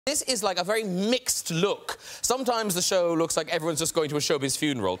This is like a very mixed look. Sometimes the show looks like everyone's just going to a showbiz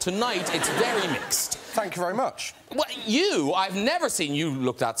funeral. Tonight, it's very mixed. Thank you very much. Well, I've never seen you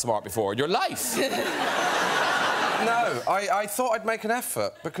look that smart before in your life. No, I thought I'd make an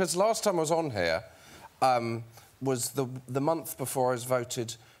effort, because last time I was on here was the month before I was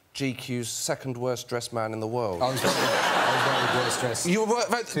voted GQ's second worst dressed man in the world. I was voted worst dressed. You were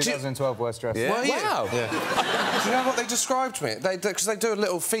 2012 worst dressed. Yeah. Were you? Wow. Yeah. Do you know what they described me? Because they do a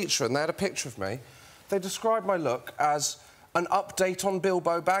little feature and they had a picture of me. They described my look as an update on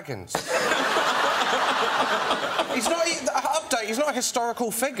Bilbo Baggins. He's not a historical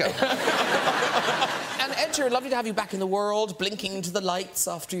figure. And Ed Sheeran, lovely to have you back in the world, blinking into the lights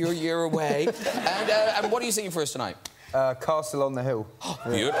after your year away. And what are you singing for us tonight? Castle on the Hill.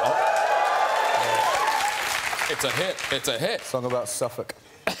 Beautiful. Oh. It's a hit. It's a hit. Song about Suffolk.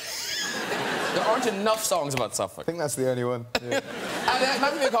 There aren't enough songs about Suffolk. I think that's the only one. Yeah. And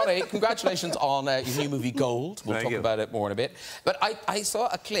Matthew McConaughey, congratulations on your new movie Gold. We'll talk about it more in a bit. But I saw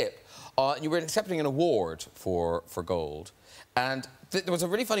a clip. You were accepting an award for Gold, and there was a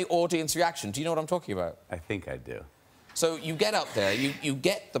really funny audience reaction. Do you know what I'm talking about? I think I do. So you get up there, you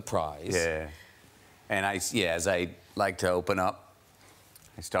get the prize. Yeah. And as I like to open up,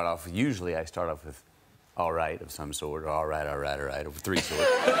 usually I start off with all right of some sort, or all right, of three sorts.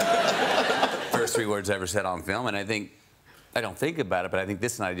 First three words ever said on film, and I don't think about it, but I think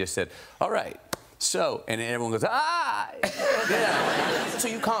this night I just said, all right, so, and everyone goes, ah! Yeah. So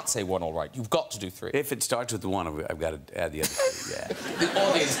you can't say one all right, you've got to do three. If it starts with the one, I've got to add the other two, yeah. The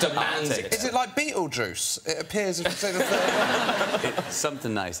audience demands it. Is it like Beetlejuice? It appears if you say the third one.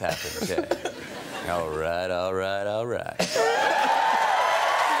 Something nice happens, yeah. All right.